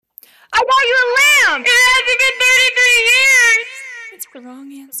I got you a lamb! It hasn't been 33 years! It's the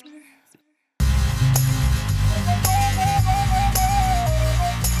wrong answer.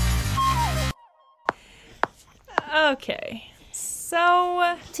 Okay.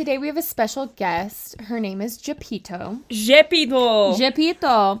 So, Today we have a special guest. Her name is Japito.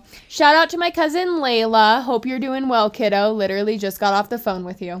 Japito. Shout out to my cousin Layla. Hope you're doing well, kiddo. Literally just got off the phone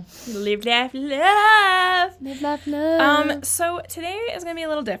with you. Live, laugh, love. Live, laugh, love. So today is going to be a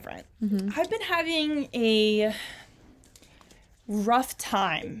little different. Mm-hmm. I've been having a rough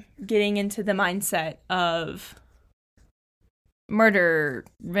time getting into the mindset of murder,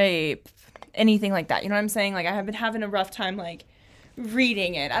 rape, anything like that. You know what I'm saying? Like, I have been having a rough time, like,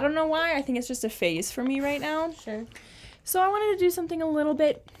 reading it. I don't know why. I think it's just a phase for me right now. Sure. So I wanted to do something a little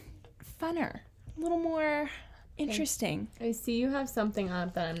bit funner, a little more interesting. I see you have something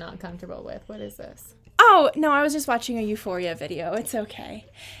up that I'm not comfortable with. What is this? Oh, no, I was just watching a Euphoria video. It's okay.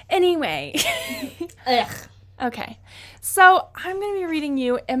 Anyway. Ugh. Okay. So I'm going to be reading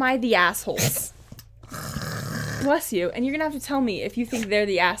you Am I the Assholes? Bless you. And you're going to have to tell me if you think they're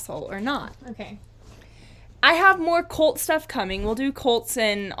the asshole or not. Okay. I have more cult stuff coming. We'll do cults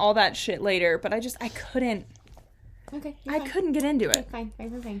and all that shit later, but I couldn't. Okay. I couldn't get into it.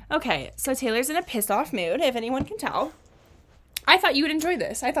 Fine. Okay, so Taylor's in a pissed off mood, if anyone can tell. I thought you would enjoy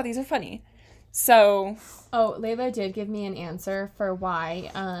this. I thought these are funny. So. Oh, Layla did give me an answer for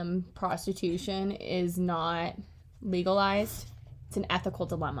why prostitution is not legalized. It's an ethical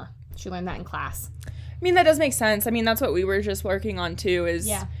dilemma. She learned that in class. I mean, that does make sense. I mean, that's what we were just working on, too, is...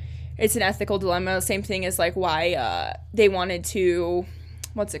 Yeah. It's an ethical dilemma. Same thing as, like, why they wanted to,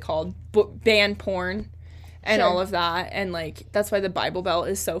 what's it called, ban porn and all of that. And, like, that's why the Bible Belt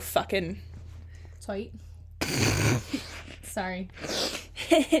is so fucking... Tight. Sorry.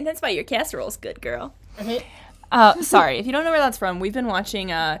 That's why your casserole's good, girl. Okay. Sorry. If you don't know where that's from, we've been watching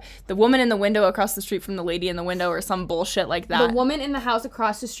The Woman in the Window Across the Street from the Lady in the Window or some bullshit like that. The woman in the house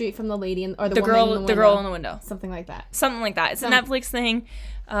across the street from the lady or the girl in the window. Something like that. Something like that. It's a Netflix thing.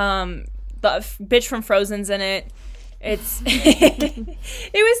 The bitch from Frozen's in it. It's it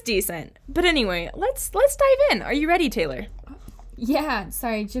was decent. But anyway, let's dive in. Are you ready, Taylor? Yeah.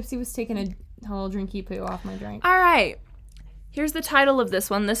 Sorry, Gypsy was taking a whole drinky poo off my drink. All right. Here's the title of this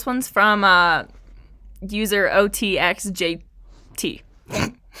one. This one's from user OTXJT.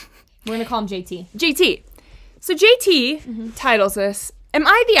 We're gonna call him JT. JT. So JT titles this, Am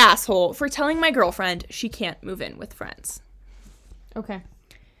I the asshole for telling my girlfriend she can't move in with friends? Okay.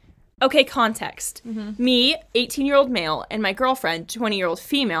 Okay, context. Me, 18-year-old male, and my girlfriend, 20-year-old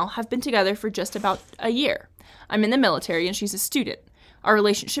female, have been together for just about a year. I'm in the military and she's a student. Our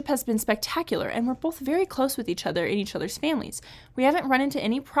relationship has been spectacular and we're both very close with each other and each other's families. We haven't run into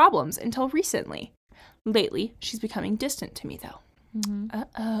any problems until recently. Lately, she's becoming distant to me, though.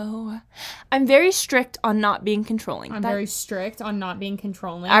 Uh-oh. I'm very strict on not being controlling. Very strict on not being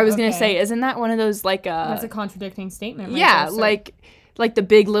controlling. I was going to say, isn't that one of those, like, That's a contradicting statement. Right yeah, there, like the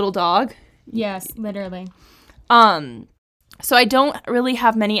big little dog. Yes, literally. So I don't really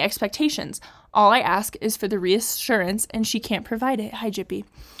have many expectations. All I ask is for the reassurance, and she can't provide it. Hi, Jippy.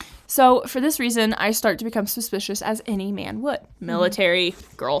 So for this reason, I start to become suspicious as any man would. Military,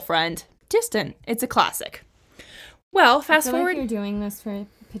 girlfriend, distant. It's a classic. Well, fast forward. Like you're doing this for a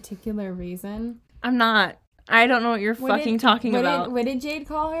particular reason. I'm not. I don't know what you're talking about. What did Jade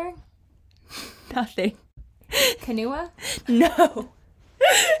call her? Nothing. Kanua? No.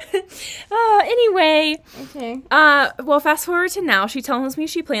 Anyway. Okay. Well, fast forward to now. She tells me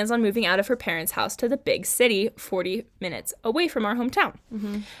she plans on moving out of her parents' house to the big city, 40 minutes away from our hometown.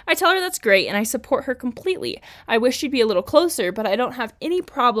 I tell her that's great, and I support her completely. I wish she'd be a little closer, but I don't have any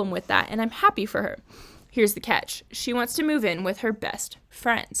problem with that, and I'm happy for her. Here's the catch. She wants to move in with her best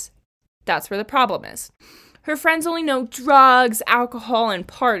friends. That's where the problem is. Her friends only know drugs, alcohol, and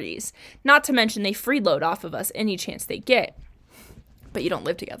parties. Not to mention they freeload off of us any chance they get. But you don't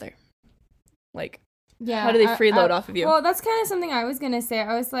live together. Like, yeah, how do they freeload off of you? Well, that's kind of something I was going to say.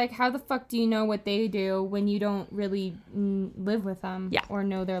 I was like, how the fuck do you know what they do when you don't really live with them? Yeah. Or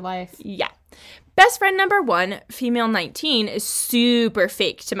know their life? Yeah. Best friend number 1, female 19, is super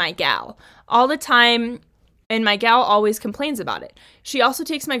fake to my gal. All the time, and my gal always complains about it. She also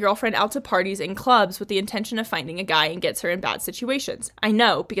takes my girlfriend out to parties and clubs with the intention of finding a guy and gets her in bad situations. I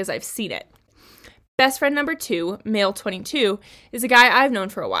know because I've seen it. Best friend number 2, male 22, is a guy I've known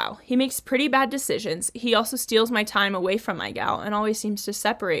for a while. He makes pretty bad decisions. He also steals my time away from my gal and always seems to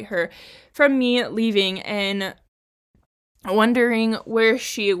separate her from me leaving and wondering where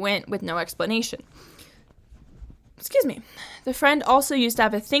she went with no explanation. Excuse me. The friend also used to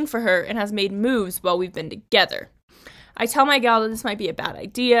have a thing for her and has made moves while we've been together. I tell my gal that this might be a bad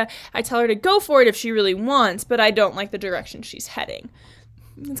idea. I tell her to go for it if she really wants, but I don't like the direction she's heading.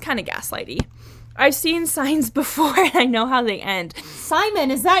 It's kind of gaslighty. I've seen signs before and I know how they end.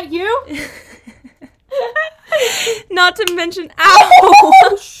 Simon, is that you? Not to mention, ow!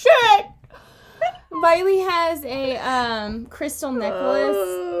 Oh, shit! Miley has a crystal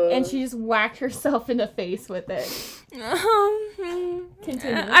necklace, and she just whacked herself in the face with it.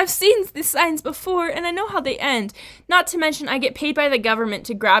 Continue. I've seen the signs before, and I know how they end. Not to mention, I get paid by the government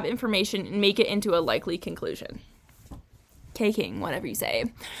to grab information and make it into a likely conclusion. King, whatever you say.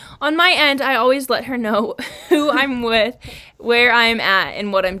 On my end, I always let her know who I'm with, where I'm at,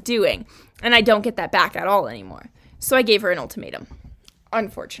 and what I'm doing. And I don't get that back at all anymore. So I gave her an ultimatum.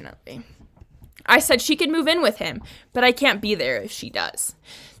 Unfortunately. I said she could move in with him, but I can't be there if she does.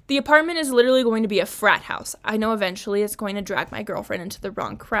 The apartment is literally going to be a frat house. I know eventually it's going to drag my girlfriend into the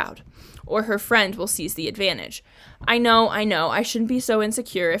wrong crowd, or her friend will seize the advantage. I know, I shouldn't be so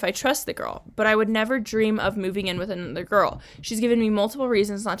insecure if I trust the girl, but I would never dream of moving in with another girl. She's given me multiple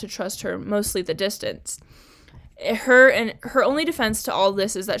reasons not to trust her, mostly the distance. Her only defense to all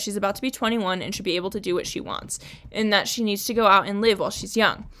this is that she's about to be 21 and should be able to do what she wants, and that she needs to go out and live while she's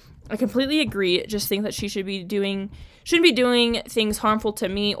young. I completely agree, just think that she shouldn't be doing things harmful to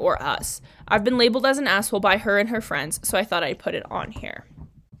me or us. I've been labeled as an asshole by her and her friends, so I thought I'd put it on here.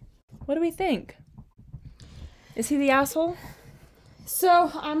 What do we think? Is he the asshole?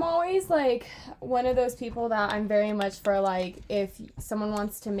 So, I'm always, like, one of those people that I'm very much for, like, if someone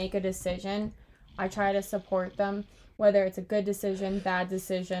wants to make a decision, I try to support them, whether it's a good decision, bad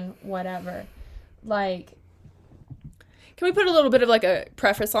decision, whatever. Like... Can we put a little bit of, like, a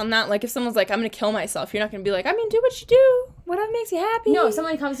preface on that? Like, if someone's like, I'm going to kill myself, you're not going to be like, I mean, do what you do. Whatever makes you happy. No, if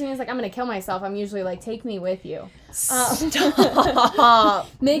someone comes to me and is like, I'm going to kill myself, I'm usually like, take me with you. Stop.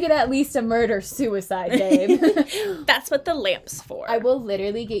 Make it at least a murder-suicide, babe. That's what the lamp's for. I will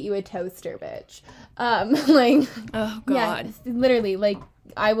literally get you a toaster, bitch. Like... Oh, God. Yeah, literally, like,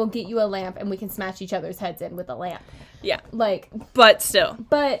 I will get you a lamp and we can smash each other's heads in with a lamp. Yeah. Like... But still.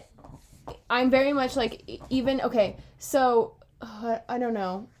 But... I'm very much, like, even, okay, so, I don't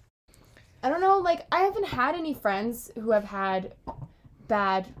know, like, I haven't had any friends who have had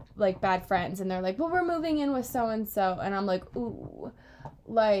bad friends, and they're like, well, we're moving in with so-and-so, and I'm like, ooh,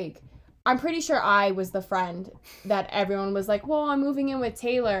 like, I'm pretty sure I was the friend that everyone was like, well, I'm moving in with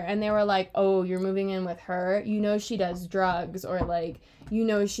Taylor, and they were like, oh, you're moving in with her? You know she does drugs, or, like, you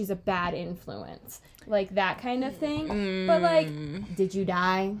know she's a bad influence, like, that kind of thing, but, like, did you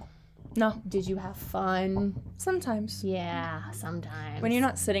die? No. Did you have fun? Sometimes. Yeah, sometimes. When you're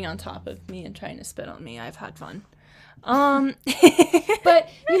not sitting on top of me and trying to spit on me, I've had fun. But,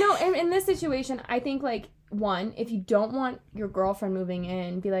 you know, in this situation, I think, like, one, if you don't want your girlfriend moving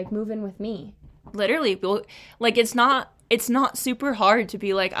in, be like, move in with me. Literally. Like, it's not super hard to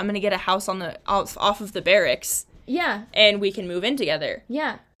be like, I'm going to get a house off of the barracks. Yeah. And we can move in together.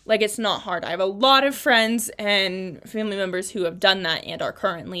 Yeah. Like, it's not hard. I have a lot of friends and family members who have done that and are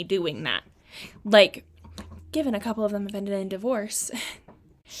currently doing that. Like, given a couple of them have ended in divorce.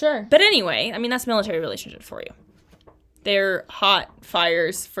 Sure. But anyway, I mean, that's military relationships for you. They're hot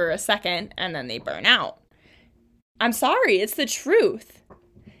fires for a second, and then they burn out. I'm sorry. It's the truth.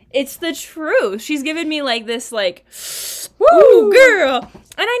 It's the truth. She's given me, like, this, like, woo, girl.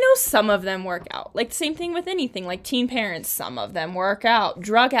 And I know some of them work out. Like, same thing with anything. Like, teen parents, some of them work out.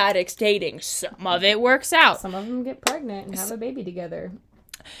 Drug addicts dating, some of it works out. Some of them get pregnant and have a baby together.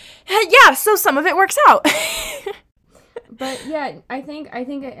 Yeah, so some of it works out. But, yeah, I think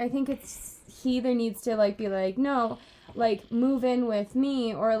it's, he either needs to, like, be like, no, like, move in with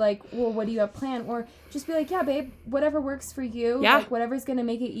me, or, like, well, what do you have planned? Or just be like, yeah, babe, whatever works for you. Yeah. Like, whatever's going to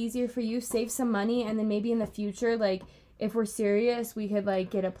make it easier for you, save some money, and then maybe in the future, like, if we're serious, we could,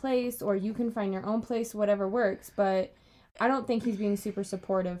 like, get a place, or you can find your own place, whatever works. But I don't think he's being super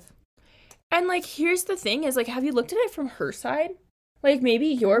supportive. And, like, here's the thing is, like, have you looked at it from her side? Like, maybe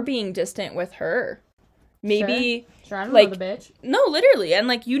you're being distant with her. Maybe, sure I don't like, know the bitch. No, literally. And,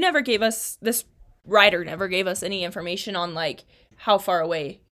 like, you never gave us, this writer never gave us any information on, like, how far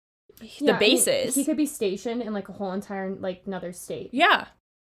away the base is. He could be stationed in, like, a whole entire, like, another state. Yeah.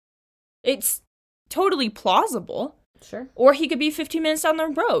 It's totally plausible. Sure. Or he could be 15 minutes down the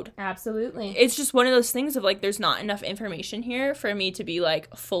road. Absolutely. It's just one of those things of, like, there's not enough information here for me to be,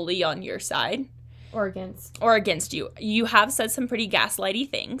 like, fully on your side. Or against. Or against you. You have said some pretty gaslighty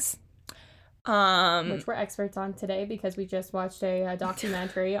things. Which we're experts on today because we just watched a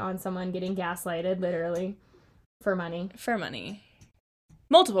documentary on someone getting gaslighted, literally, for money. For money.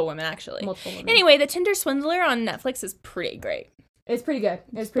 Multiple women, actually. Multiple women. Anyway, The Tinder Swindler on Netflix is pretty great. It's pretty good.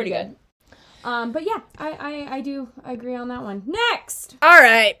 It's pretty good. But yeah, I do agree on that one. Next! All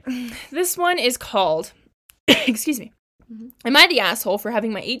right. This one is called, excuse me. Mm-hmm. Am I the asshole for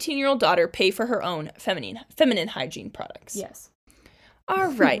having my 18-year-old daughter pay for her own feminine hygiene products? Yes.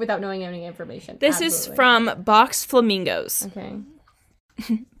 All right. Without knowing any information. This is from Box Flamingos. Okay.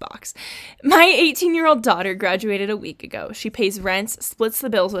 Box. My 18-year-old daughter graduated a week ago. She pays rents, splits the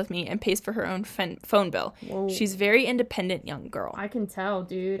bills with me, and pays for her own phone bill. Whoa. She's a very independent young girl. I can tell,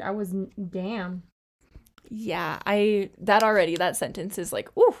 dude. Damn. Yeah, that sentence is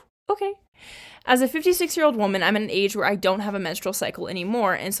like, ooh, okay. As a 56-year-old woman, I'm at an age where I don't have a menstrual cycle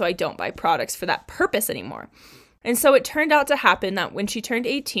anymore, and so I don't buy products for that purpose anymore. And so it turned out to happen that when she turned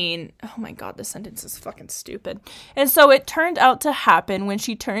 18, oh my God, this sentence is fucking stupid. And so it turned out to happen when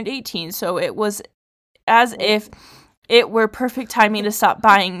she turned 18, so it was as if it were perfect timing to stop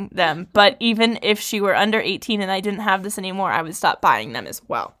buying them. But even if she were under 18 and I didn't have this anymore, I would stop buying them as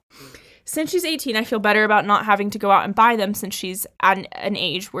well. Since she's 18, I feel better about not having to go out and buy them since she's at an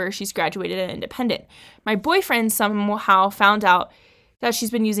age where she's graduated and independent. My boyfriend somehow found out that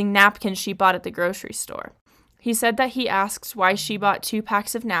she's been using napkins she bought at the grocery store. He said that he asks why she bought 2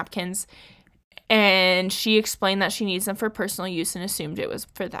 packs of napkins, and she explained that she needs them for personal use and assumed it was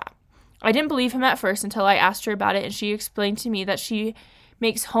for that. I didn't believe him at first until I asked her about it, and she explained to me that she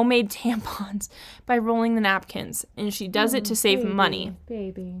makes homemade tampons by rolling the napkins, and she does it to save money.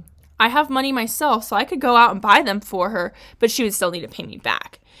 Baby. I have money myself, so I could go out and buy them for her, but she would still need to pay me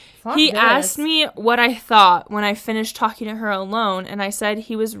back. He asked me what I thought when I finished talking to her alone, and I said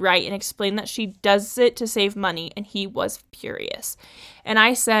he was right and explained that she does it to save money, and he was furious. And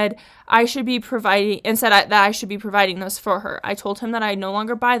I said that I should be providing those for her. I told him that I no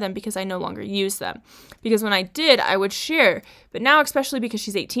longer buy them because I no longer use them. Because when I did, I would share, but now, especially because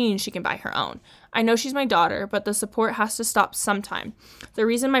she's 18, she can buy her own. I know she's my daughter, but the support has to stop sometime. The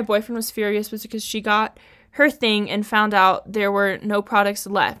reason my boyfriend was furious was because she got her thing and found out there were no products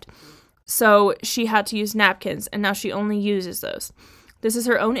left. So she had to use napkins, and now she only uses those. This is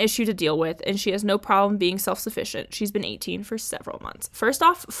her own issue to deal with, and she has no problem being self-sufficient. She's been 18 for several months. First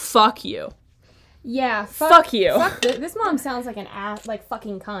off, fuck you. Yeah, fuck you. This mom sounds like an ass, like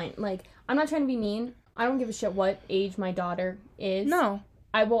fucking cunt. Like, I'm not trying to be mean. I don't give a shit what age my daughter is. No.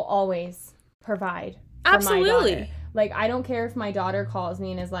 I will always provide for Absolutely. my daughter. Like, I don't care if my daughter calls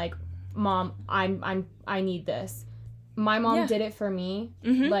me and is like, Mom, I need this. My mom did it for me.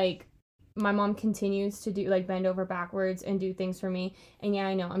 Mm-hmm. Like, my mom continues to do, like, bend over backwards and do things for me. And yeah,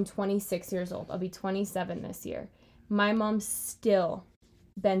 I know, I'm 26 years old. I'll be 27 this year. My mom still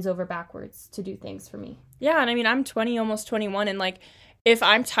bends over backwards to do things for me. Yeah, and I mean, I'm 20, almost 21, and, like, if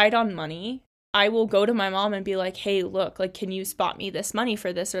I'm tight on money, I will go to my mom and be like, hey, look, like, can you spot me this money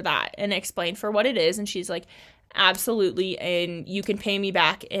for this or that? And explain for what it is. And she's like, absolutely, and you can pay me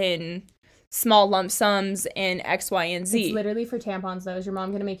back in small lump sums in X, Y, and Z. It's literally for tampons, though. Is your mom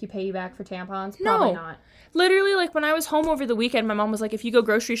going to make you pay you back for tampons? No. Probably not. Literally, like, when I was home over the weekend, my mom was like, if you go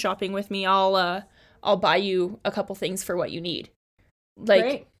grocery shopping with me, I'll buy you a couple things for what you need.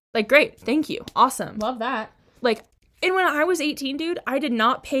 Great. Thank you. Awesome. Love that. Like, and when I was 18, dude, I did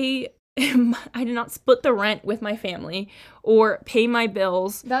not split the rent with my family or pay my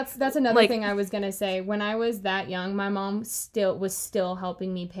bills. That's another thing I was going to say. When I was that young, my mom was still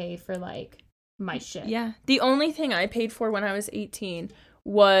helping me pay for, like, my shit. Yeah. The only thing I paid for when I was 18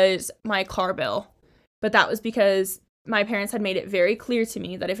 was my car bill. But that was because my parents had made it very clear to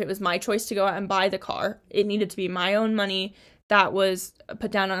me that if it was my choice to go out and buy the car, it needed to be my own money that was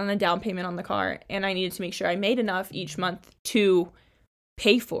put down on a down payment on the car, and I needed to make sure I made enough each month to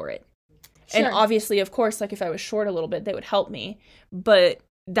pay for it. Sure. And obviously, of course, like, if I was short a little bit, they would help me, but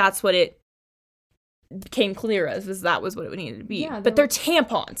that's what it became clear as, is that was what it needed to be. Yeah, but they're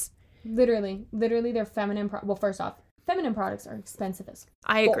tampons. Literally, they're feminine. Well, first off, feminine products are expensive as fuck.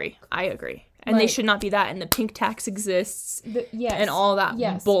 I agree. And they should not be that, and the pink tax exists, and all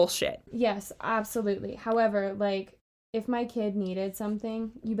that bullshit. Yes, absolutely. However, like, if my kid needed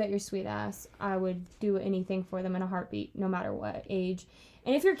something, you bet your sweet ass I would do anything for them in a heartbeat, no matter what age.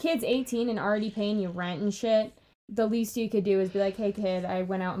 And if your kid's 18 and already paying you rent and shit, the least you could do is be like, hey, kid, I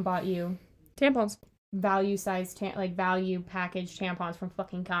went out and bought you tampons. Value package tampons from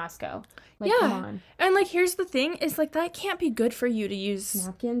fucking Costco. Like, come on. And, like, here's the thing, is, like, that can't be good for you to use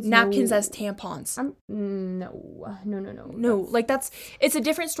napkins as tampons. No, like, it's a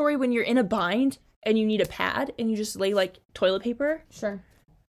different story when you're in a bind and you need a pad and you just lay, like, toilet paper. Sure.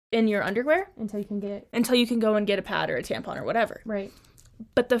 In your underwear. Until you can go and get a pad or a tampon or whatever. Right.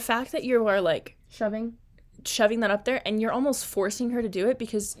 But the fact that you are, like, shoving that up there, and you're almost forcing her to do it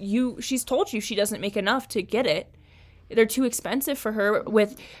because she's told you she doesn't make enough to get it, they're too expensive for her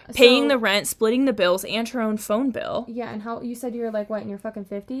with paying the rent, splitting the bills, and her own phone bill. Yeah, and how you said you were like what in your fucking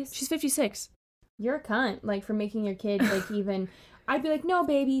 50s? She's 56. You're a cunt, like for making your kid like even. I'd be like, no,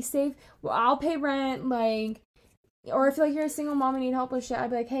 baby, save. Well, I'll pay rent, like, or if like you're a single mom and need help with shit, I'd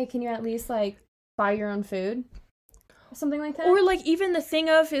be like, hey, can you at least like buy your own food, something like that? Or like even the thing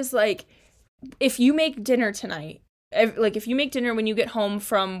of is like, if you make dinner tonight. Like, if you make dinner when you get home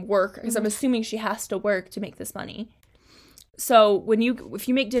from work, because I'm assuming she has to work to make this money. So, if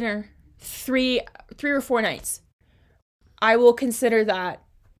you make dinner 3 or 4 nights, I will consider that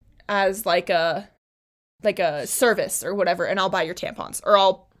as like a service or whatever, and I'll buy your tampons, or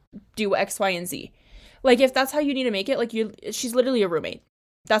I'll do X, Y, and Z. Like, if that's how you need to make it, like, she's literally a roommate.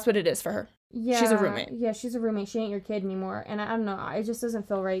 That's what it is for her. Yeah. She's a roommate. Yeah, she's a roommate. She ain't your kid anymore. And I don't know, it just doesn't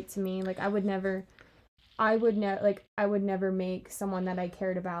feel right to me. Like, I would never make someone that I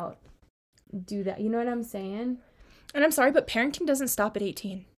cared about do that. You know what I'm saying? And I'm sorry, but parenting doesn't stop at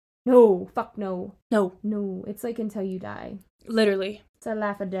 18. No. Fuck no. No. No. It's like until you die. Literally. It's a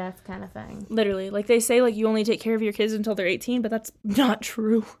laugh of death kind of thing. Literally. Like, they say, like, you only take care of your kids until they're 18, but that's not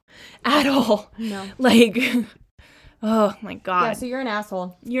true at all. No. Like, oh, my God. Yeah, so you're an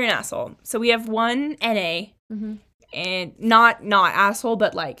asshole. You're an asshole. So we have one NA, and not asshole,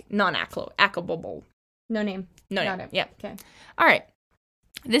 but, like, non-accable. No name. No Got name. it. Yeah. Okay. All right.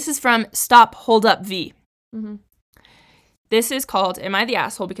 This is from Stop Hold Up V. Mm-hmm. This is called Am I the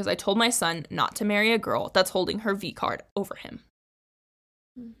Asshole Because I Told My Son Not to Marry a Girl That's Holding Her V Card Over Him.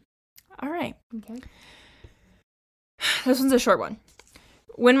 All right. Okay. This one's a short one.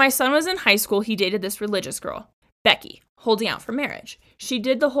 When my son was in high school, he dated this religious girl, Becky, holding out for marriage. She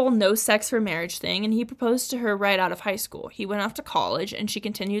did the whole no sex for marriage thing, and he proposed to her right out of high school. He went off to college, and she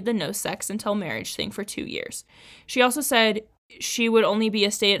continued the no sex until marriage thing for 2 years. She also said she would only be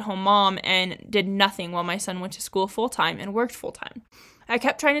a stay-at-home mom and did nothing while my son went to school full-time and worked full-time. I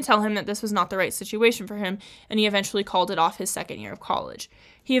kept trying to tell him that this was not the right situation for him, and he eventually called it off his second year of college.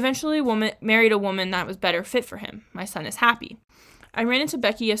 He eventually married a woman that was better fit for him. My son is happy. I ran into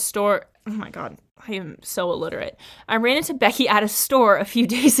Becky oh my God, I am so illiterate. I ran into Becky at a store a few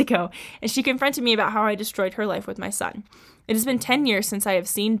days ago, and she confronted me about how I destroyed her life with my son. It has been 10 years since I have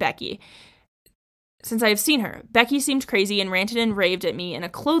seen her. Becky seemed crazy and ranted and raved at me in a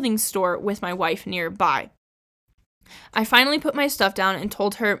clothing store with my wife nearby. I finally put my stuff down and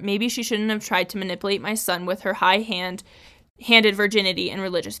told her maybe she shouldn't have tried to manipulate my son with her high-handed virginity and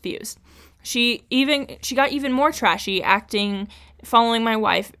religious views. She got even more trashy, following my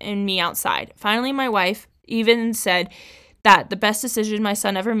wife and me outside. Finally, my wife even said that the best decision my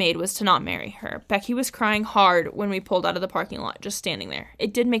son ever made was to not marry her. Becky was crying hard when we pulled out of the parking lot, just standing there.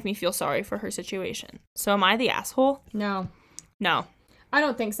 It did make me feel sorry for her situation. So am I the asshole? No. No. I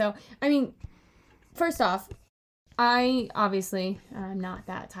don't think so. I mean, first off, I'm not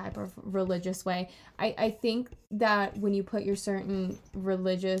that type of religious way. I think that when you put your certain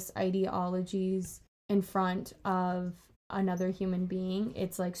religious ideologies in front of another human being,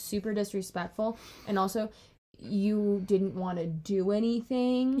 it's like super disrespectful. And also, you didn't want to do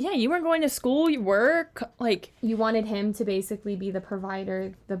anything. Yeah, you weren't going to school, you work, like... You wanted him to basically be the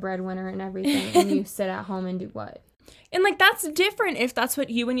provider, the breadwinner and everything, and you sit at home and do what? And, like, that's different if that's what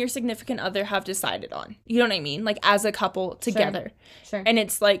you and your significant other have decided on. You know what I mean? Like, as a couple together. Sure. And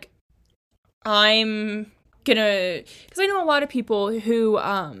it's like, I'm gonna... Because I know a lot of people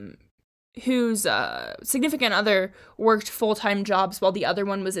whose significant other worked full-time jobs while the other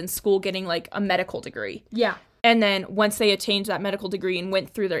one was in school getting, like, a medical degree. Yeah. And then once they attained that medical degree and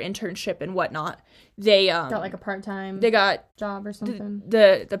went through their internship and whatnot, they got like a part-time job or something.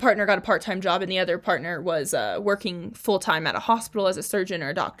 The partner got a part-time job and the other partner was working full-time at a hospital as a surgeon or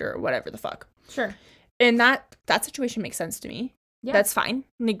a doctor or whatever the fuck. Sure. And that situation makes sense to me. Yeah. That's fine.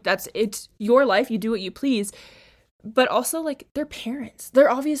 Like, it's your life. You do what you please. But also, like, they're parents.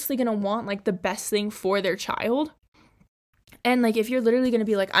 They're obviously going to want, like, the best thing for their child. And, like, if you're literally going to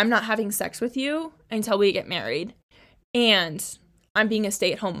be like, I'm not having sex with you until we get married, and I'm being a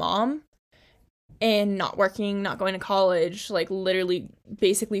stay-at-home mom, and not working, not going to college, like, literally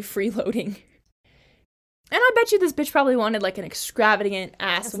basically freeloading. And I bet you this bitch probably wanted, like, an extravagant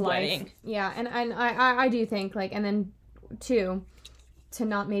ass wedding. Yeah, and I do think, like, and then, two, to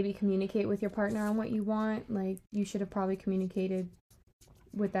not maybe communicate with your partner on what you want, like, you should have probably communicated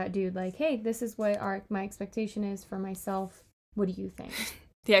with that dude, like, hey, this is what my expectation is for myself. What do you think?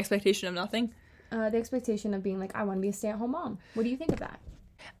 The expectation of nothing? The expectation of being like, I want to be a stay-at-home mom. What do you think of that?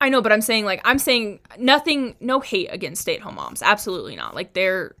 I know, but I'm saying nothing, no hate against stay-at-home moms. Absolutely not. Like,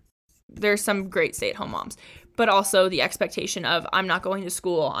 they're there's some great stay-at-home moms. But also the expectation of, I'm not going to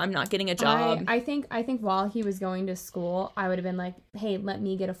school, I'm not getting a job. I think while he was going to school, I would have been like, hey, let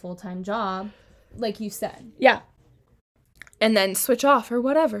me get a full-time job, like you said. Yeah. And then switch off or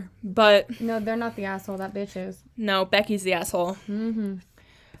whatever. But no, they're not the asshole. That bitch is. No, Becky's the asshole. Mm-hmm.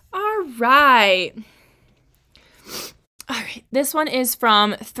 All right. This one is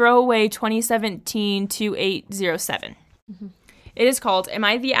from Throwaway 2017 2807. Mm-hmm. It is called, Am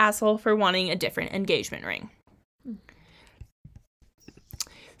I the Asshole for Wanting a Different Engagement Ring?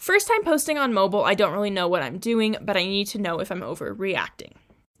 First time posting on mobile, I don't really know what I'm doing, but I need to know if I'm overreacting.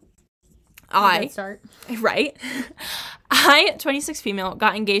 Right? I, 26 female,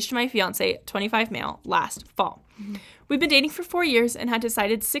 got engaged to my fiance, 25 male, last fall. Mm-hmm. We've been dating for 4 years and had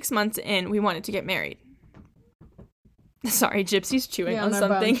decided 6 months in we wanted to get married. Sorry, Gypsy's chewing on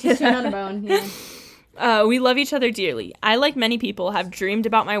something. She's chewing on a bone, yeah. We love each other dearly. I, like many people, have dreamed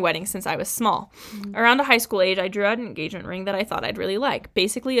about my wedding since I was small. Mm-hmm. Around a high school age, I drew out an engagement ring that I thought I'd really like.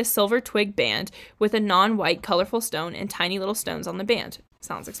 Basically a silver twig band with a non-white colorful stone and tiny little stones on the band.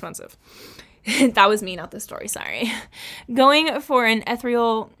 Sounds expensive. That was me, not the story, sorry. Going for an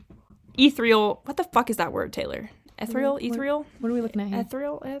ethereal, what the fuck is that word, Taylor? Ethereal? What are we looking at here?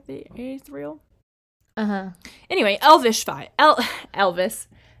 Ethereal? Uh-huh. Anyway, Elvish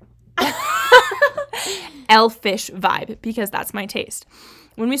vibe, because that's my taste.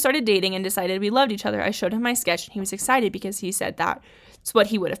 When we started dating and decided we loved each other, I showed him my sketch and he was excited because he said that's what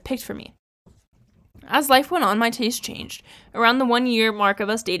he would have picked for me. As life went on, my taste changed. Around the 1 year mark of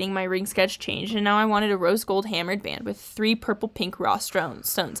us dating, my ring sketch changed, and now I wanted a rose gold hammered band with 3 purple pink raw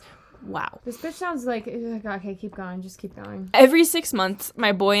stones. Wow. This bitch sounds like, okay, keep going, just keep going. Every 6 months,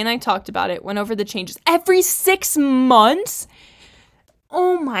 my boy and I talked about it, went over the changes. Every 6 months?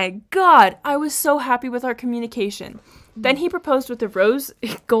 Oh my God, I was so happy with our communication. Mm-hmm. Then he proposed with a rose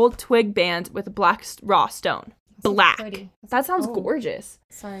gold twig band with a black raw stone. Black. So pretty. That sounds gorgeous.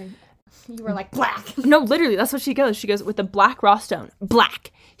 Sorry. You were like, black. No, literally, that's what she goes. She goes with a black raw stone.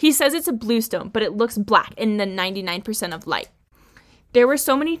 Black. He says it's a blue stone, but it looks black in the 99% of light. There were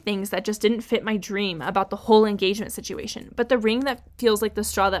so many things that just didn't fit my dream about the whole engagement situation. But the ring that feels like the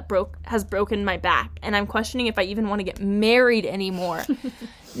straw that has broken my back. And I'm questioning if I even want to get married anymore.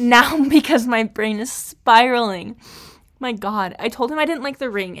 Now because my brain is spiraling. My God, I told him I didn't like the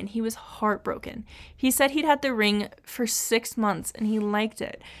ring and he was heartbroken. He said he'd had the ring for 6 months and he liked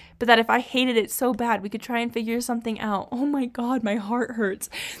it. But that if I hated it so bad, we could try and figure something out. Oh my God, my heart hurts.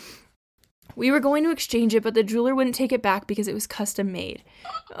 We were going to exchange it, but the jeweler wouldn't take it back because it was custom made.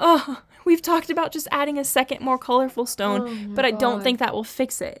 Oh, we've talked about just adding a second, more colorful stone, but I don't think that will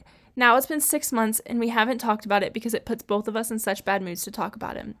fix it. Now it's been 6 months and we haven't talked about it because it puts both of us in such bad moods to talk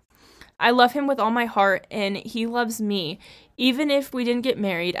about him. I love him with all my heart and he loves me. Even if we didn't get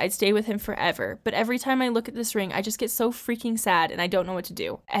married, I'd stay with him forever. But every time I look at this ring, I just get so freaking sad and I don't know what to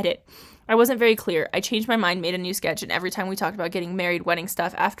do. Edit. I wasn't very clear. I changed my mind, made a new sketch, and every time we talked about getting married, wedding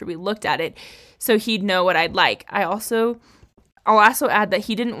stuff after we looked at it, so he'd know what I'd like. I'll also add that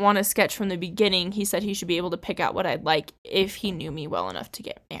he didn't want a sketch from the beginning. He said he should be able to pick out what I'd like if he knew me well enough to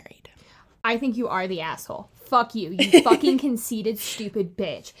get married. I think you are the asshole. Fuck you, you fucking conceited, stupid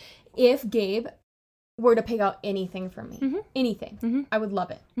bitch. If Gabe were to pick out anything from me, anything, I would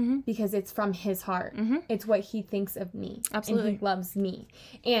love it because it's from his heart. It's what he thinks of me. Absolutely. And he loves me.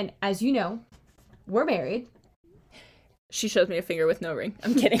 And as you know, we're married. She shows me a finger with no ring.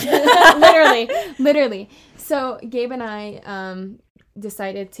 I'm kidding. Literally. So Gabe and I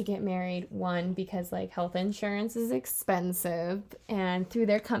decided to get married, one, because like health insurance is expensive and through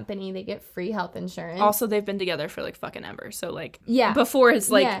their company they get free health insurance. Also, they've been together for like fucking ever, so like before it's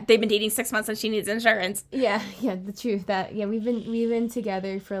like they've been dating 6 months and she needs insurance. The truth that we've been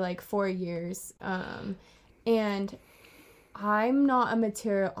together for like 4 years, and I'm not a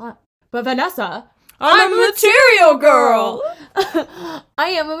material but Vanessa, I'm a material girl.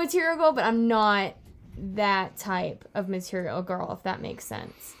 I am a material girl, but I'm not that type of material girl, if that makes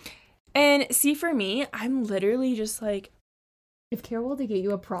sense. And see, for me, I'm literally just like, if Carol were to get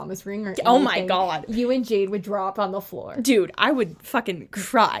you a promise ring or anything, oh my God, you and Jade would drop on the floor. Dude, I would fucking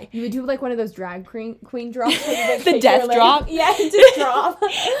cry. You would do like one of those drag queen drops. The death drop? Yeah, just drop.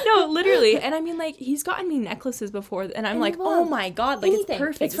 No, literally. And I mean, like, he's gotten me necklaces before, and I'm like, oh my God, like, anything. It's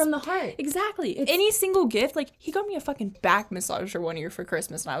perfect. It's from the heart. Exactly. Any single gift, like, he got me a fucking back massager 1 year for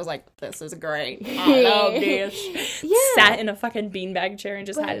Christmas, and I was like, this is great. I love this. Yeah. Sat in a fucking beanbag chair and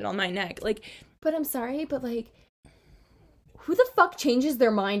just had it on my neck. Like, but I'm sorry, but like, who the fuck changes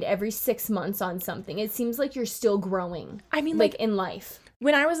their mind every 6 months on something? It seems like you're still growing. I mean, like in life.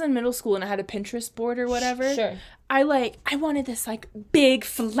 when I was in middle school and I had a Pinterest board or whatever, Sure. I wanted this, like, big,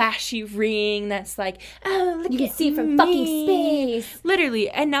 flashy ring that's like, oh, look You can at see from me. fucking space. Literally.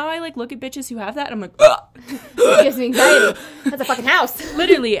 And now I, like, look at bitches who have that, and I'm like, ugh. It gives me anxiety. That's a fucking house.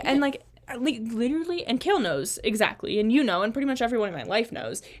 Literally. And, like, literally, and Kale knows exactly, and you know, and pretty much everyone in my life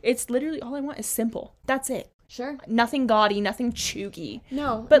knows, it's literally all I want is simple. That's it. Sure. Nothing gaudy, nothing chooky.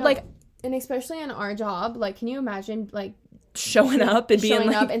 No. But, no. like, and especially in our job, like, can you imagine, like, showing up and being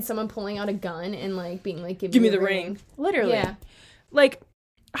like, and someone pulling out a gun and, like, being like, give me me the ring. Literally. Yeah. Like,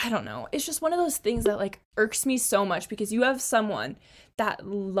 I don't know. It's just one of those things that, like, irks me so much because you have someone that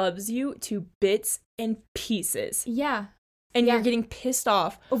loves you to bits and pieces. Yeah. And you're getting pissed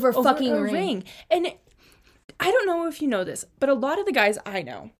off over a fucking ring. And I don't know if you know this, but a lot of the guys I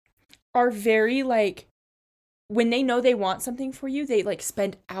know are very, like, when they know they want something for you, they, like,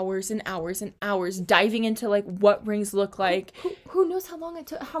 spend hours and hours and hours diving into, like, what rings look like. Who knows how long it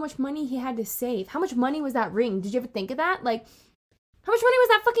took, how much money he had to save? How much money was that ring? Did you ever think of that? Like, how much money was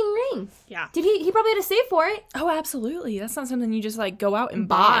that fucking ring? Yeah. Did he probably had to save for it. Oh, absolutely. That's not something you just, like, go out and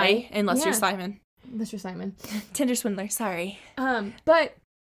buy unless you're Simon. Unless you're Simon. Tinder swindler, sorry. But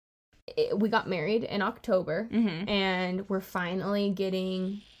we got married in October, mm-hmm. and we're finally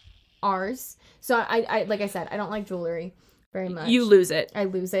getting ours. So I like I said, I don't like jewelry very much. You lose it. I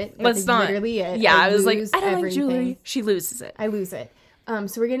lose it. That's literally it. Yeah, I was like, I don't everything. like jewelry. She loses it. I lose it.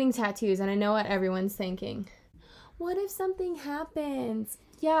 So we're getting tattoos, and I know what everyone's thinking. What if something happens?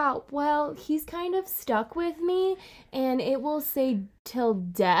 Yeah, well, he's kind of stuck with me, and it will say till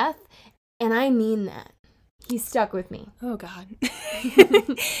death, and I mean that. He's stuck with me. Oh, God.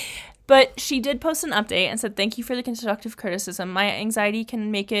 But she did post an update and said, thank you for the constructive criticism. My anxiety can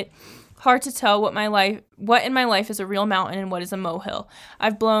make it hard to tell what in my life is a real mountain and what is a molehill.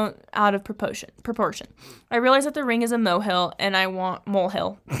 I've blown out of proportion. I realize that the ring is a molehill, and I want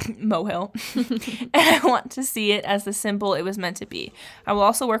molehill, and I want to see it as the symbol it was meant to be. I will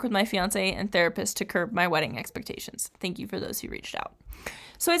also work with my fiance and therapist to curb my wedding expectations. Thank you for those who reached out.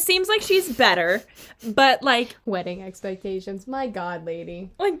 So it seems like she's better, but, like... Wedding expectations. My God, lady.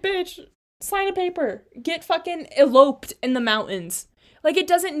 Like, bitch, sign a paper. Get fucking eloped in the mountains. Like, it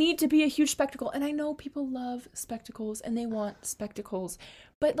doesn't need to be a huge spectacle. And I know people love spectacles and they want spectacles.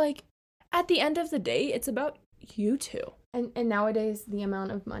 But, like, at the end of the day, it's about you two. And nowadays, the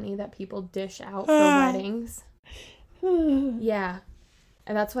amount of money that people dish out for weddings. Yeah.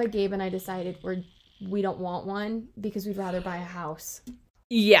 And that's why Gabe and I decided we don't want one because we'd rather buy a house.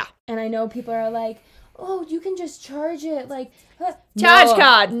 Yeah. And I know people are like, oh, you can just charge it. Like, charge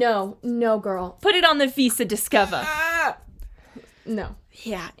card. No, girl. Put it on the Visa Discover. No.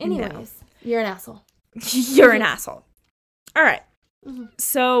 Yeah. Anyways, you're an asshole. You're an asshole. All right. Mm-hmm.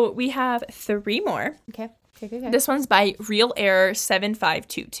 So we have 3 more. Okay. This one's by Real Error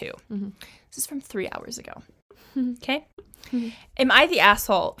 7522. Mm-hmm. This is from 3 hours ago. Okay. Mm-hmm. Am I the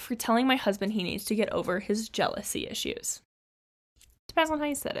asshole for telling my husband he needs to get over his jealousy issues? Depends on how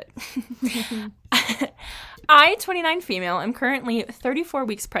you said it. I, 29 female, am currently 34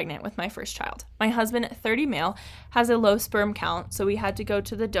 weeks pregnant with my first child. My husband, 30 male, has a low sperm count, so we had to go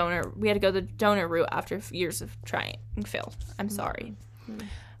the donor route after years of trying and failed. I'm sorry. Mm-hmm.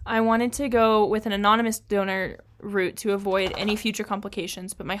 I wanted to go with an anonymous donor route to avoid any future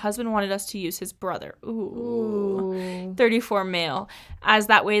complications, but my husband wanted us to use his brother, 34 male, as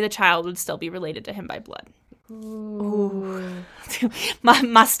that way the child would still be related to him by blood. Ooh.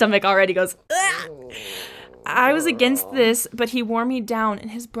 my stomach already goes, ugh! I was against this, but he wore me down, and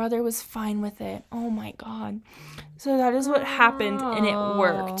his brother was fine with it. Oh my God. So that is what happened, and it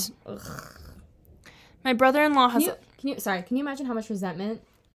worked. Ugh. My brother-in-law has... Can you imagine how much resentment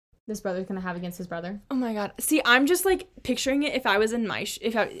this brother's gonna have against his brother? Oh my God. See, I'm just, like, picturing it if I was in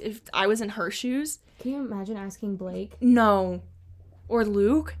if I was in her shoes. Can you imagine asking Blake? No. Or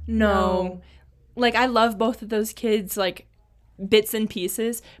Luke? No. Like, I love both of those kids, like, bits and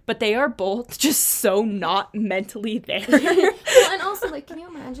pieces, but they are both just so not mentally there. Well, and also, like, can you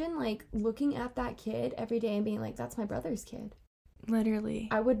imagine, like, looking at that kid every day and being like, that's my brother's kid? Literally.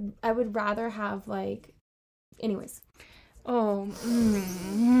 I would rather have, like... Anyways. Oh.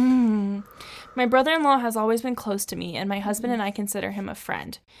 My brother-in-law has always been close to me, and my husband and I consider him a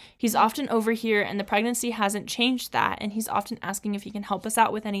friend. He's often over here, and the pregnancy hasn't changed that, and he's often asking if he can help us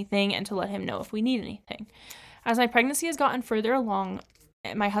out with anything and to let him know if we need anything. As my pregnancy has gotten further along,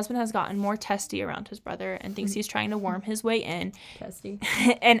 my husband has gotten more testy around his brother and thinks he's trying to worm his way in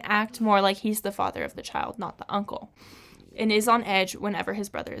and act more like he's the father of the child, not the uncle, and is on edge whenever his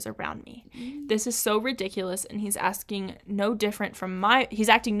brother is around me. This is so ridiculous, and he's acting no different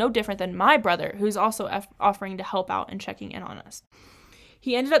than my brother, who's also offering to help out and checking in on us.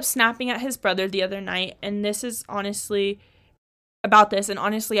 He ended up snapping at his brother the other night, and this is honestly about this, and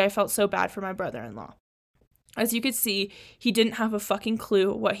honestly, I felt so bad for my brother-in-law. As you could see, he didn't have a fucking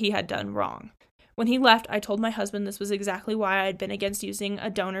clue what he had done wrong. When he left, I told my husband this was exactly why I had been against using a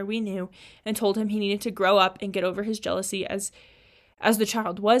donor we knew, and told him he needed to grow up and get over his jealousy as the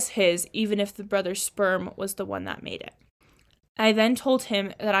child was his, even if the brother's sperm was the one that made it. I then told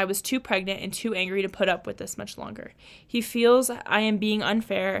him that I was too pregnant and too angry to put up with this much longer. He feels I am being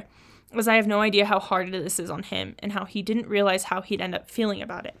unfair, as I have no idea how hard this is on him, and how he didn't realize how he'd end up feeling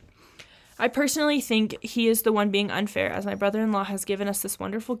about it. I personally think he is the one being unfair, as my brother-in-law has given us this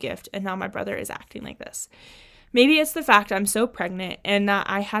wonderful gift, and now my brother is acting like this. Maybe it's the fact I'm so pregnant and that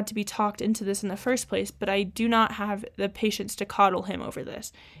I had to be talked into this in the first place, but I do not have the patience to coddle him over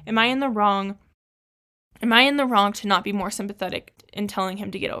this. Am I in the wrong to not be more sympathetic in telling him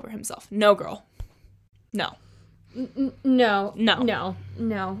to get over himself? No, girl. No. No. No.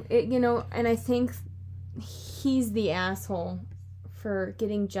 And I think he's the asshole for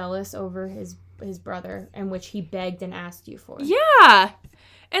getting jealous over his brother, and which he begged and asked you for. Yeah.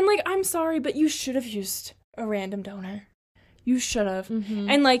 And, like, I'm sorry, but you should have used a random donor. You should have. Mm-hmm.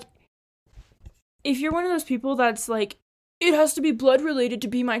 And, like, if you're one of those people that's like, it has to be blood related to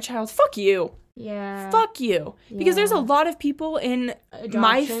be my child, fuck you. Yeah. Fuck you. Because there's a lot of people in Adoption.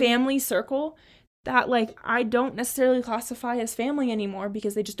 my family circle that, like, I don't necessarily classify as family anymore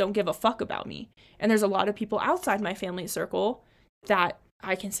because they just don't give a fuck about me. And there's a lot of people outside my family circle that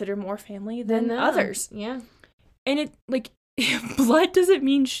I consider more family than others. Yeah. And it, like, blood doesn't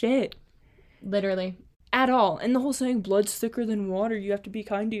mean shit. Literally. At all. And the whole saying, blood's thicker than water, you have to be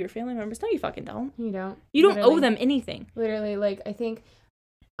kind to your family members. No, you fucking don't. You don't. You don't owe them anything. Literally, like, I think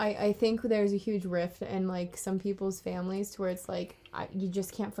there's a huge rift in, like, some people's families to where it's like, you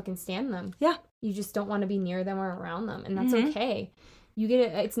just can't fucking stand them. Yeah. You just don't want to be near them or around them. And that's okay.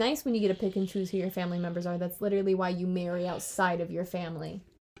 It's nice when you get to pick and choose who your family members are. That's literally why you marry outside of your family.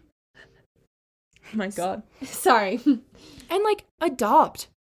 Oh my God. Sorry. And, like, adopt.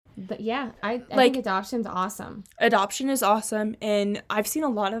 But yeah, I think adoption's awesome. Adoption is awesome. And I've seen a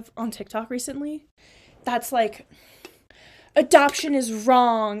lot of on TikTok recently that's like, adoption is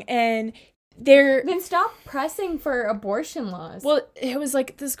wrong. And Then stop pressing for abortion laws. Well, it was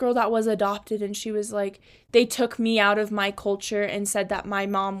like this girl that was adopted, and she was like, they took me out of my culture and said that my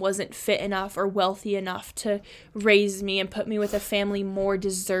mom wasn't fit enough or wealthy enough to raise me and put me with a family more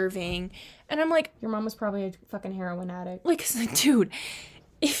deserving. And I'm like, your mom was probably a fucking heroin addict. Like, dude,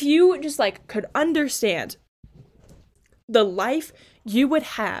 if you just, like, could understand the life you would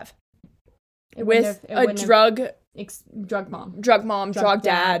have with a drug mom, drug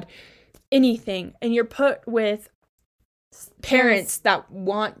dad, anything, and you're put with parents that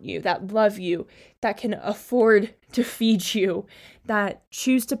want you, that love you, that can afford to feed you, that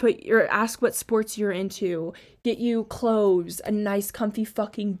choose to ask what sports you're into, get you clothes, a nice comfy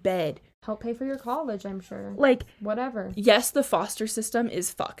fucking bed, help pay for your college, I'm sure. Like, whatever. Yes, the foster system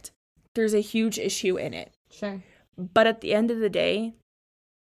is fucked. There's a huge issue in it. Sure. But at the end of the day,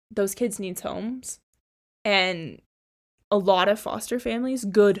 those kids need homes. And a lot of foster families,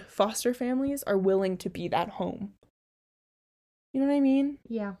 good foster families, are willing to be that home. You know what I mean?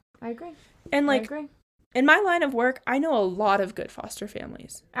 Yeah, I agree. And, like, I agree. In my line of work, I know a lot of good foster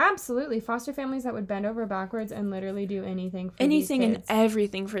families. Absolutely. Foster families that would bend over backwards and literally do anything for anything these and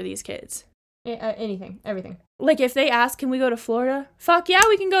everything for these kids. Anything. Everything. Like, if they ask, can we go to Florida? Fuck yeah,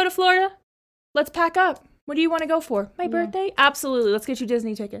 we can go to Florida. Let's pack up. What do you want to go for? My birthday? Absolutely. Let's get you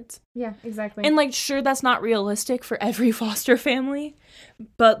Disney tickets. Yeah, exactly. And, like, sure, that's not realistic for every foster family.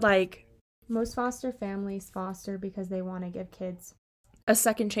 But, like, most foster families foster because they want to give kids a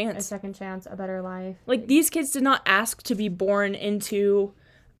second chance. A better life. Like, these kids did not ask to be born into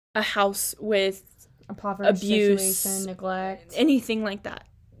a house with a poverty abuse, situation, neglect, anything like that.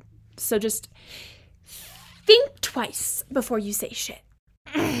 So just think twice before you say shit.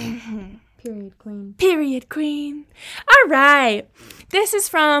 Period, queen. Period, queen. All right. This is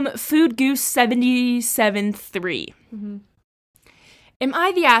from Food Goose 773. Mm-hmm. Am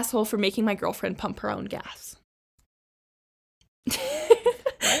I the asshole for making my girlfriend pump her own gas?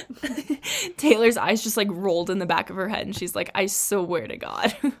 Taylor's eyes just, like, rolled in the back of her head, and she's like, I swear to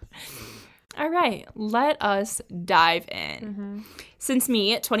God. All right, let us dive in. Mm-hmm. Since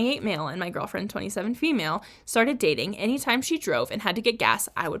me, 28 male, and my girlfriend, 27 female, started dating, anytime she drove and had to get gas,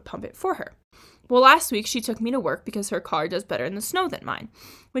 I would pump it for her. Well, last week, she took me to work because her car does better in the snow than mine.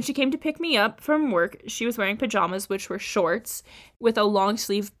 When she came to pick me up from work, she was wearing pajamas, which were shorts, with a long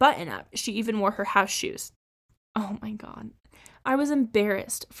sleeve button-up. She even wore her house shoes. Oh, my God. I was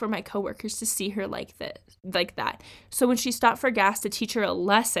embarrassed for my coworkers to see her like that. So when she stopped for gas to teach her a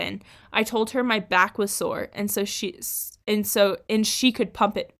lesson, I told her my back was sore, and she could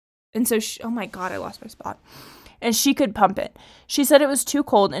pump it. Oh my God, I lost my spot. And she could pump it. She said it was too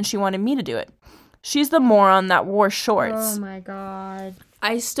cold and she wanted me to do it. She's the moron that wore shorts. Oh my God.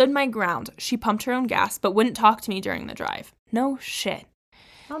 I stood my ground. She pumped her own gas, but wouldn't talk to me during the drive. No shit.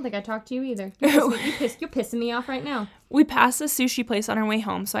 I don't think I talked to you either. You're pissing me off right now. We passed a sushi place on our way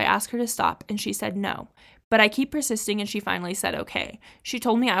home, so I asked her to stop, and she said no. But I keep persisting, and she finally said okay. She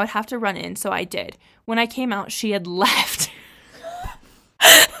told me I would have to run in, so I did. When I came out, she had left.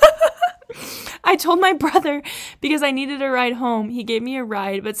 I told my brother because I needed a ride home. He gave me a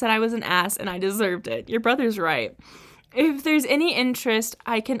ride, but said I was an ass, and I deserved it. Your brother's right. If there's any interest,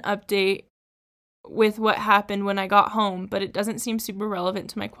 I can update with what happened when I got home, but it doesn't seem super relevant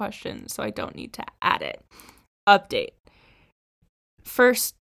to my question, so I don't need to add it. Update.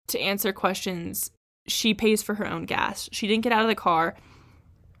 First, to answer questions, she pays for her own gas. She didn't get out of the car,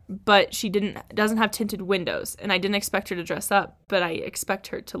 but she doesn't have tinted windows, and I didn't expect her to dress up, but I expect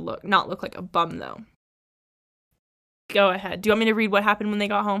her to not look like a bum, though. Go ahead. Do you want me to read what happened when they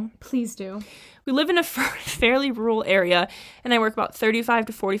got home? Please do. We live in a fairly rural area, and I work about 35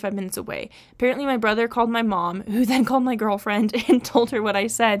 to 45 minutes away. Apparently, my brother called my mom, who then called my girlfriend and told her what I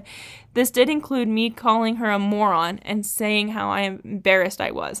said. This did include me calling her a moron and saying how embarrassed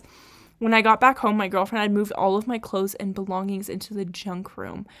I was. When I got back home, my girlfriend had moved all of my clothes and belongings into the junk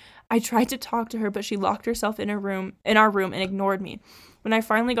room. I tried to talk to her, but she locked herself in our room and ignored me. When I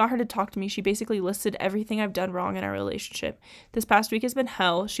finally got her to talk to me, she basically listed everything I've done wrong in our relationship. This past week has been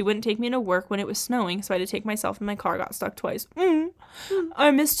hell. She wouldn't take me to work when it was snowing, so I had to take myself in my car, got stuck twice.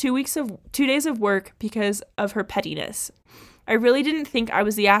 I missed 2 days of work because of her pettiness. I really didn't think I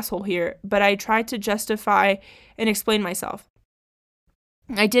was the asshole here, but I tried to justify and explain myself.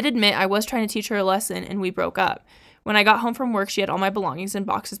 I did admit I was trying to teach her a lesson, and we broke up. When I got home from work, she had all my belongings in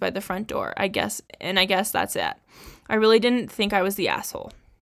boxes by the front door, I guess that's it. I really didn't think I was the asshole.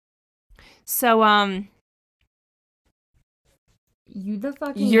 So,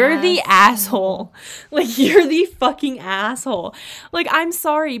 you're the asshole. Like, you're the fucking asshole. Like, I'm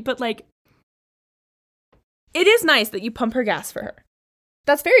sorry, but, like, it is nice that you pump her gas for her.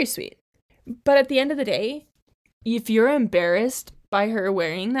 That's very sweet. But at the end of the day, if you're embarrassed by her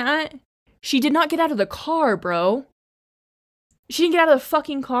wearing that, she did not get out of the car, bro. She didn't get out of the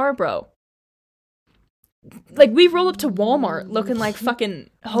fucking car, bro. Like, we roll up to Walmart looking like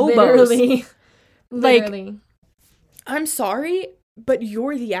fucking hobos. Literally. Like, I'm sorry, but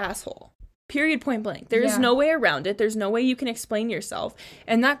you're the asshole. Period, point blank. There's no way around it. There's no way you can explain yourself.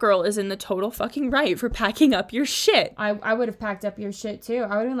 And that girl is in the total fucking right for packing up your shit. I would have packed up your shit, too.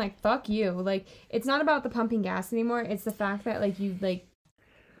 I would have been like, fuck you. Like, it's not about the pumping gas anymore. It's the fact that, like, you, like,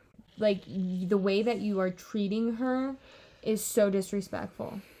 the way that you are treating her is so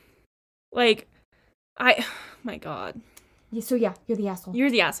disrespectful. Like, my God. Yeah, so yeah, you're the asshole. You're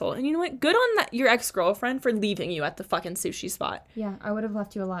the asshole. And you know what? Good on your ex-girlfriend for leaving you at the fucking sushi spot. Yeah, I would have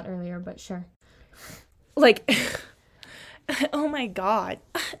left you a lot earlier, but sure. Like, oh my God.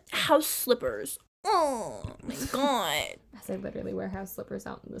 House slippers. Oh my God. As I literally wear house slippers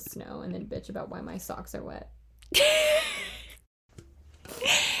out in the snow and then bitch about why my socks are wet.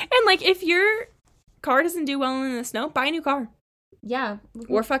 And, like, if your car doesn't do well in the snow, buy a new car. Yeah.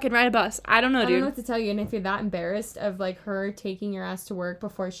 Or fucking ride a bus. I don't know, dude. I don't know what to tell you. And if you're that embarrassed of, like, her taking your ass to work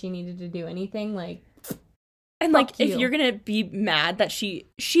before she needed to do anything, like, and, like, if you're gonna be mad that she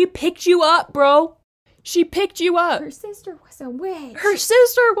picked you up, bro. She picked you up. Her sister was a witch.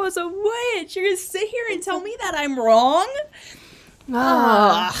 You're gonna sit here and tell me that I'm wrong?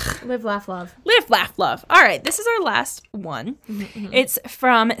 Live, laugh, love. Live, laugh, love. All right, this is our last one. Mm-hmm. It's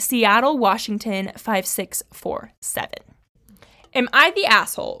from Seattle, Washington, 5647. Am I the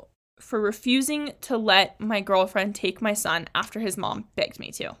asshole for refusing to let my girlfriend take my son after his mom begged me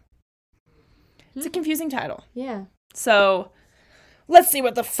to? It's a confusing title. Yeah. So, let's see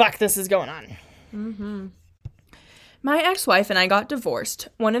what the fuck this is going on. Mm-hmm. My ex-wife and I got divorced.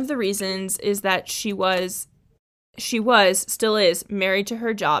 One of the reasons is that she still is, married to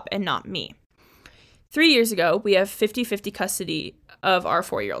her job and not me. 3 years ago, we have 50-50 custody of our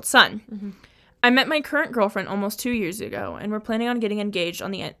 4-year-old son. Mm-hmm. I met my current girlfriend almost 2 years ago, and we're planning on getting engaged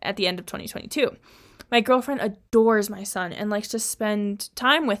at the end of 2022. My girlfriend adores my son and likes to spend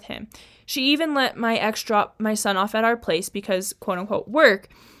time with him. She even let my ex drop my son off at our place because, quote-unquote, work.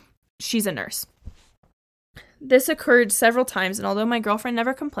 She's a nurse. This occurred several times, and although my girlfriend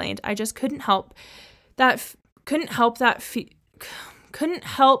never complained, I just couldn't help that couldn't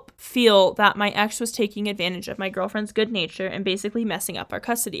help feel that my ex was taking advantage of my girlfriend's good nature and basically messing up our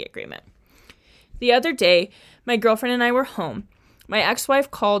custody agreement. The other day, my girlfriend and I were home. My ex-wife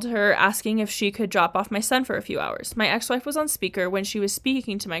called her asking if she could drop off my son for a few hours. My ex-wife was on speaker when she was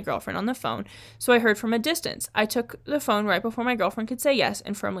speaking to my girlfriend on the phone, so I heard from a distance. I took the phone right before my girlfriend could say yes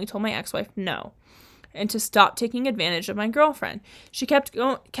and firmly told my ex-wife no, and to stop taking advantage of my girlfriend. She kept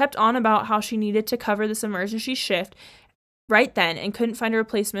on about how she needed to cover this emergency shift right then and couldn't find a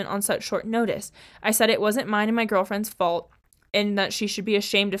replacement on such short notice. I said it wasn't mine and my girlfriend's fault and that she should be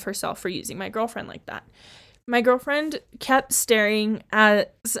ashamed of herself for using my girlfriend like that. My girlfriend kept staring as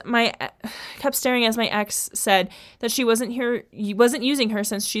my ex said that she wasn't using her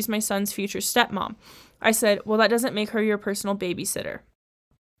since she's my son's future stepmom. I said, well, that doesn't make her your personal babysitter.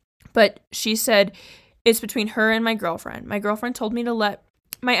 But she said it's between her and my girlfriend. My girlfriend told me to let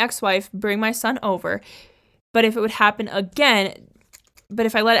my ex-wife bring my son over, but if I let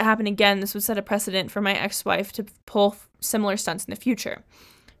it happen again, this would set a precedent for my ex-wife to pull similar stunts in the future.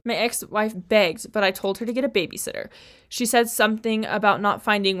 My ex-wife begged, but I told her to get a babysitter. She said something about not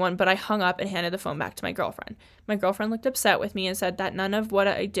finding one, but I hung up and handed the phone back to my girlfriend. My girlfriend looked upset with me and said that none of what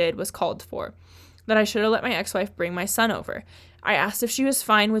I did was called for, that I should have let my ex-wife bring my son over. I asked if she was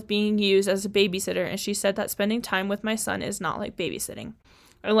fine with being used as a babysitter, and she said that spending time with my son is not like babysitting.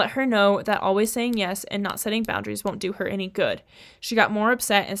 I let her know that always saying yes and not setting boundaries won't do her any good. She got more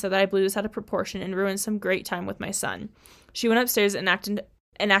upset and said that I blew this out of proportion and ruined some great time with my son. She went upstairs and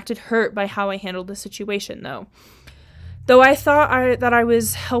acted hurt by how I handled the situation, though. Though I thought that I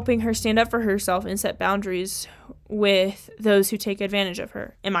was helping her stand up for herself and set boundaries with those who take advantage of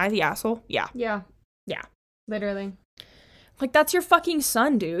her. Am I the asshole? Yeah. Yeah. Literally. Like, that's your fucking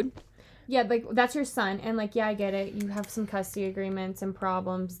son, dude. Yeah, like, that's your son. And, like, yeah, I get it. You have some custody agreements and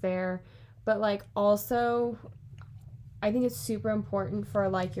problems there. But, like, also, I think it's super important for,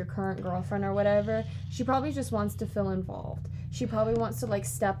 like, your current girlfriend or whatever. She probably just wants to feel involved. She probably wants to, like,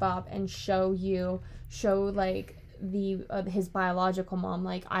 step up and show, like, his biological mom,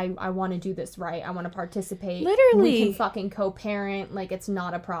 like, I want to do this right. I want to participate. Literally. We can fucking co-parent. Like, it's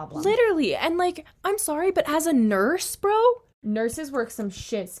not a problem. Literally. And, like, I'm sorry, but as a nurse, bro, nurses work some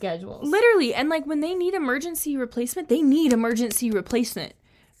shit schedules. Literally. And, like, when they need emergency replacement, they need emergency replacement.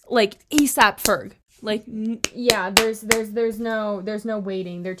 Like, ASAP Ferg. Like, yeah, there's no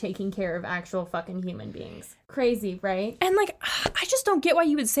waiting. They're taking care of actual fucking human beings. Crazy, right? And, like, I just don't get why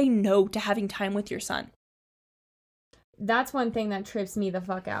you would say no to having time with your son. That's one thing that trips me the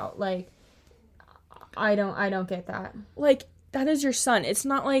fuck out. Like, I don't get that. Like, that is your son. It's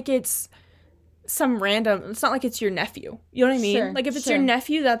not like it's some random, it's not like it's your nephew. You know what I mean? Sure, like, if it's your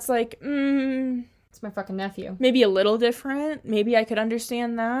nephew, that's like, it's my fucking nephew. Maybe a little different. Maybe I could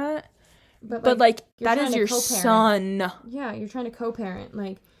understand that. But like that is your son. Yeah, you're trying to co-parent.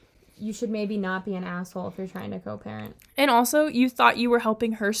 Like, you should maybe not be an asshole if you're trying to co-parent. And also, you thought you were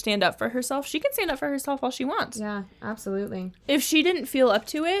helping her stand up for herself. She can stand up for herself all she wants. Yeah, absolutely. If she didn't feel up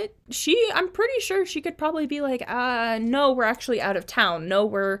to it, I'm pretty sure she could probably be like, no, we're actually out of town. No,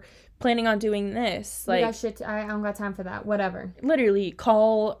 we're planning on doing this. Like, I don't got time for that. Whatever. Literally,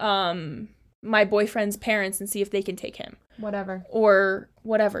 call my boyfriend's parents and see if they can take him. Whatever. Or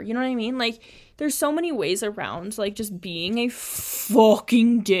whatever. You know what I mean? Like, there's so many ways around, like, just being a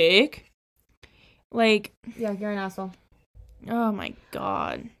fucking dick. Like, yeah, you're an asshole. Oh my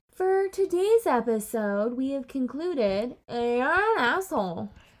god. For today's episode, we have concluded you're an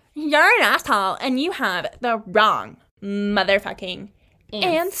asshole. You're an asshole, and you have the wrong motherfucking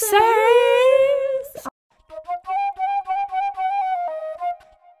answer.